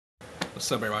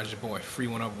What's up, everybody? It's your boy. Free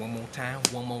one up one more time,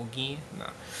 one more again.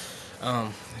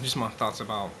 Just my thoughts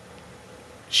about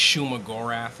Shuma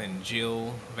Gorath and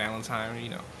Jill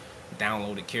Valentine.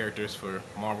 Downloaded characters for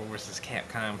Marvel vs.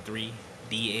 Capcom 3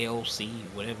 DLC,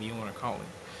 whatever you want to call it.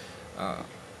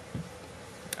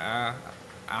 I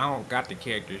don't got the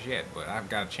characters yet, but I've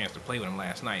got a chance to play with them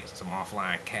last night. Some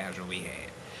offline casual we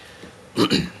had.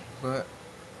 But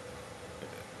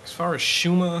as far as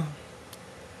Shuma's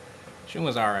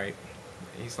alright.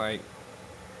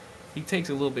 He takes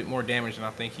a little bit more damage than I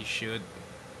think he should.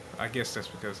 I guess that's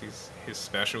because his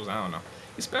specials, I don't know.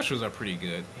 His specials are pretty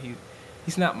good.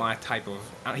 He's not my type of,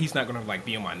 he's not gonna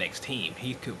be on my next team.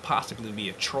 He could possibly be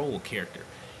a troll character.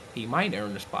 He might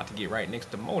earn the spot to get right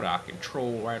next to MODOK and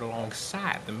troll right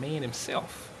alongside the man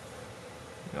himself.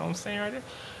 You know what I'm saying right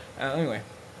there? Anyway,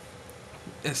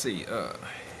 let's see.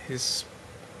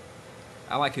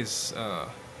 I like his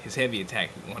heavy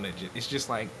attack one. It's just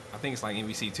like, I think it's like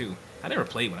MvC3. I never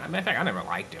played one. Matter of fact, I never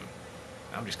liked him.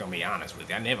 I'm just gonna be honest with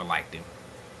you. I never liked him.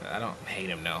 I don't hate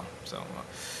him, no. So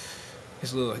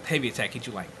his little heavy attack hit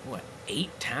you like what,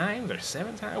 8 times or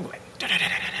 7 times? Like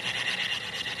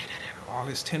all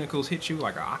his tentacles hit you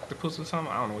like an octopus or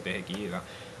something. I don't know what the heck he is. I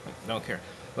don't care.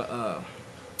 But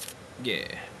yeah,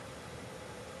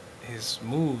 his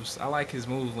moves. I like his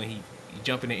moves when you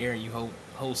jump in the air and you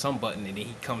hold some button and then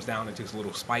he comes down into his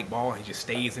little spike ball and he just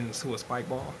stays into a spike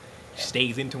ball. He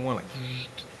stays into one like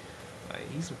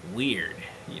he's weird,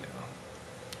 you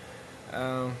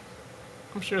know.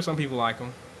 I'm sure some people like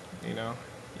him, you know.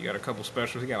 You got a couple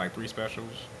specials. He got like 3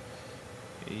 specials.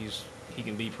 He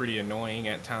can be pretty annoying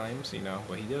at times, you know,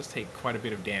 but he does take quite a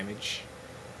bit of damage.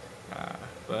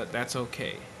 But that's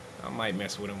okay. I might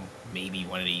mess with him maybe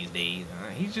one of these days.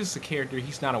 He's just a character.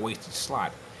 He's not a wasted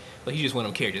slot. But he's just one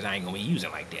of them characters I ain't gonna be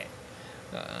using like that.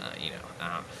 You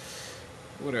know.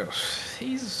 What else?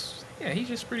 He's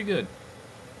just pretty good.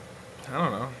 I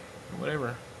don't know.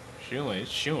 Whatever. Shuma is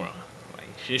Shuma. Like,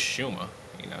 it's just Shuma.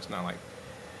 You know, it's not like,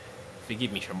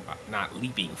 forgive me for not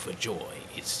leaping for joy.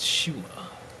 It's Shuma.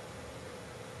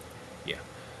 Yeah.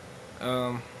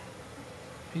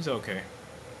 He's okay.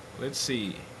 Let's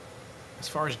see. As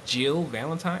far as Jill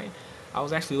Valentine, I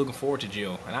was actually looking forward to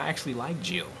Jill, and I actually like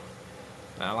Jill.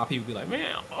 Now, a lot of people be like,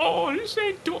 man, oh, this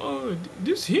ain't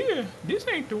this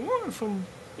ain't the one from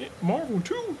Marvel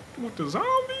 2 with the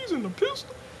zombies and the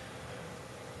pistol.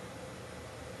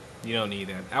 You don't need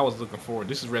that. I was looking forward.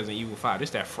 This is Resident Evil 5. This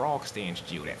is that frog stance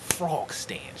Jill. That frog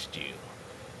stance Jill.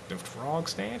 The frog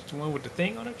stance, the one with the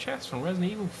thing on her chest from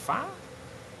Resident Evil 5?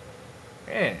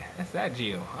 Yeah, that's that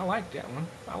Jill. I like that one.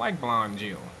 I like blonde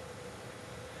Jill.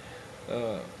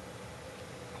 The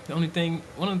only thing,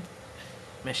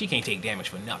 man, she can't take damage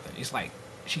for nothing. It's like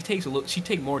she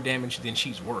take more damage than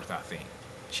she's worth, I think.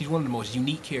 She's one of the most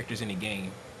unique characters in the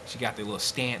game. She got the little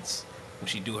stance when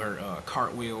she do her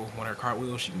cartwheel. One of her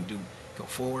cartwheels, she can go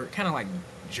forward, kind of like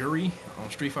Jury on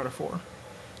Street Fighter 4,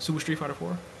 Super Street Fighter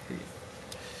 4.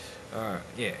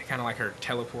 Yeah, kind of like her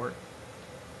teleport.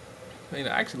 You know,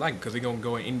 I actually like it because it can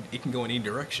go in any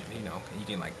direction. You know, you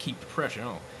can like keep the pressure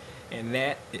on, and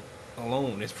that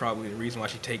alone is probably the reason why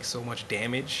she takes so much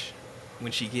damage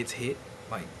when she gets hit.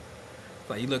 Like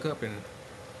you look up and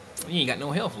you ain't got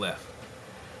no health left,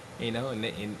 you know,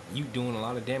 and you doing a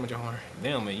lot of damage on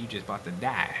them, and you just about to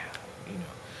die, you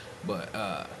know.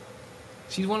 But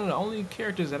she's one of the only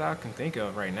characters that I can think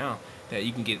of right now that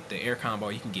you can get the air combo.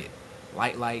 You can get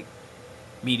light,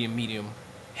 medium,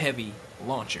 heavy,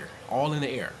 launcher, all in the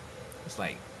air. It's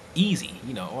like easy,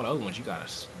 you know. All the other ones you gotta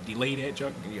delay that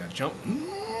jump, you gotta jump.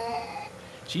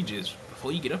 She just,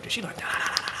 before you get up there, she like,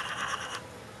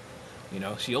 you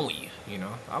know, she own you, you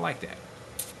know. I like that.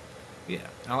 Yeah,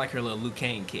 I like her little Liu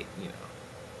Kang kick, you know.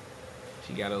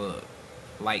 She got a little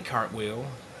light cartwheel,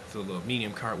 so a little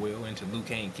medium cartwheel into Liu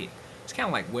Kang kick. It's kind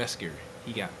of like Wesker.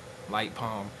 He got light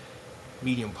palm,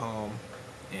 medium palm,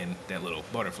 and that little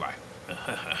butterfly.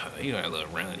 You know, that little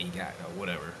run he got or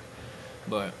whatever.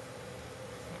 But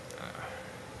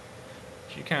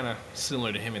she's kind of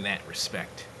similar to him in that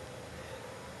respect.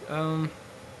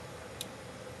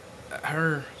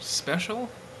 Her special,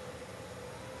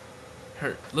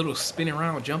 her little spinning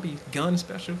around jumpy gun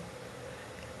special,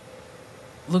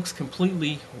 looks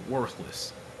completely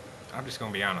worthless. I'm just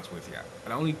gonna be honest with you.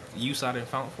 The only use I done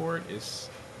found for it is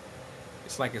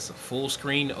it's like it's a full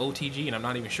screen OTG, and I'm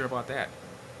not even sure about that.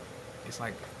 It's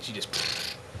like she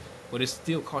just, but it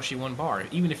still costs you 1 bar.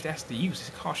 Even if that's the use,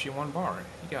 it costs you 1 bar.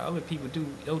 You got other people do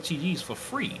OTGs for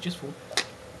free, just for.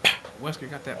 Wesker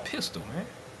got that pistol, man.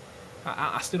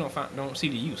 I still don't see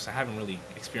the use. I haven't really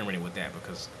experimented with that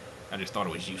because I just thought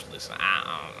it was useless.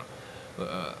 I don't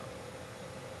know. But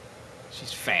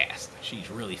she's fast. She's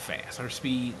really fast. Her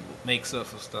speed makes up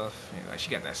for stuff. You know, like she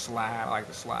got that slide. I like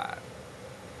the slide.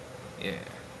 Yeah,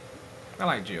 I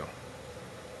like Jill.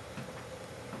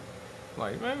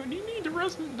 Like, man, you need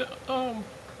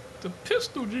the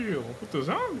pistol Jill with the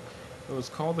zombie. It was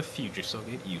called the future, so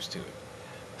get used to it.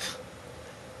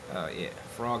 Yeah,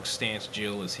 Frog Stance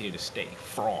Jill is here to stay.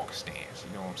 Frog Stance,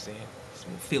 you know what I'm saying? So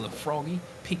feeling froggy,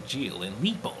 pick Jill and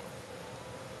leap on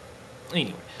her.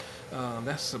 Anyway,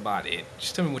 that's about it.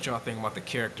 Just tell me what y'all think about the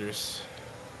characters.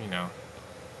 You know,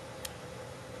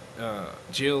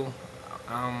 Jill.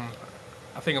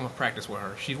 I think I'm gonna practice with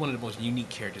her. She's one of the most unique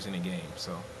characters in the game.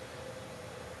 So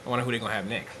I wonder who they're gonna have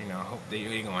next. You know, I hope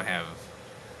they're gonna have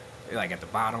like at the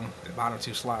bottom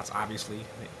two slots. Obviously,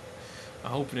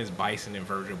 I'm hoping it's Bison and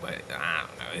Virgil, but I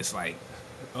don't know. It's like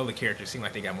other characters seem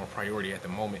like they got more priority at the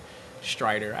moment.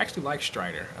 Strider, I actually like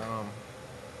Strider.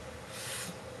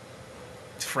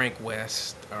 Frank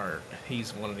West, or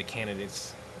he's one of the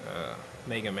candidates.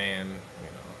 Mega Man, you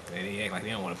know, they act like they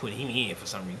don't want to put him in for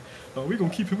some reason. Oh, we're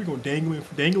gonna keep him. We're gonna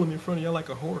dangle him in front of y'all like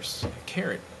a horse, a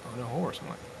carrot on a horse. I'm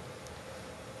like,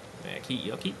 man,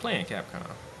 keep playing, Capcom.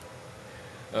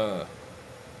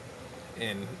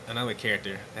 And another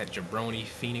character, that jabroni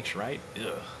Phoenix Wright.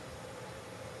 Ugh.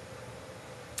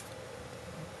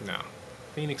 No,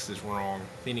 Phoenix is wrong.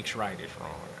 Phoenix Wright is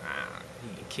wrong.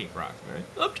 He can kick rocks, man.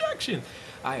 Objection!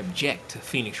 I object to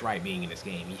Phoenix Wright being in this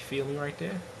game. You feel me right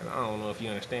there? And I don't know if you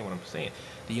understand what I'm saying.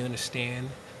 Do you understand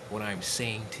what I'm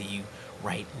saying to you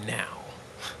right now?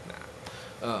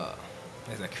 Nah.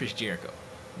 That's like Chris Jericho.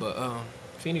 But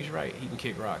Phoenix Wright, he can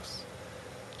kick rocks.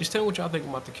 Just tell me what y'all think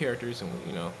about the characters, and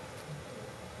you know.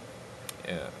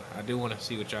 I do want to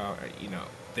see what y'all, you know,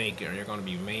 think. Are you going to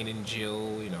be main in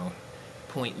Jill, you know,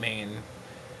 point man?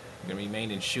 You're going to be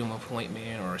main in Shuma, point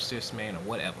man, or assist man, or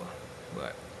whatever.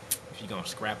 But if you're going to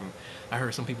scrap them, I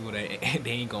heard some people that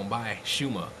they ain't going to buy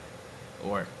Shuma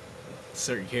or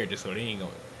certain characters, so they ain't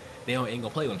going to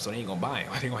play with them, so they ain't going to buy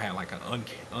them. They're going to have like an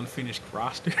unfinished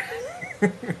roster.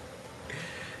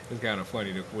 It's kind of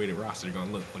funny the way the roster is going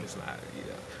to look when it's not, you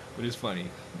know. But it's funny.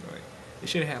 Like, they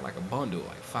should have had like a bundle,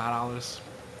 like $5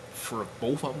 for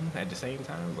both of them at the same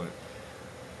time, but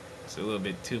it's a little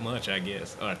bit too much, I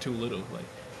guess, or too little. Like,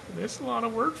 that's a lot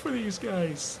of work for these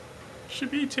guys. It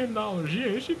should be $10. Yeah,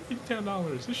 it should be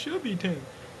 $10. It should be 10.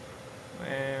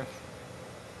 Man,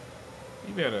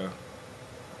 you better,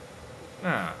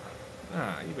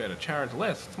 you better charge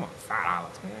less. Come on,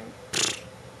 $5, man.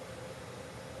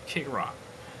 Kick rock.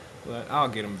 But I'll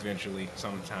get them eventually,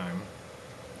 sometime.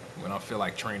 When I feel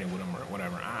like training with them or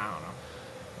whatever. I don't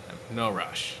know. No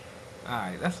rush.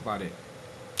 Alright, that's about it.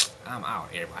 I'm out,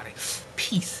 everybody.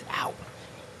 Peace out.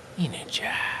 Energy.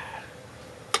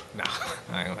 Nah,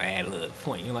 I add a little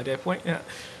point. You like that point? Yeah.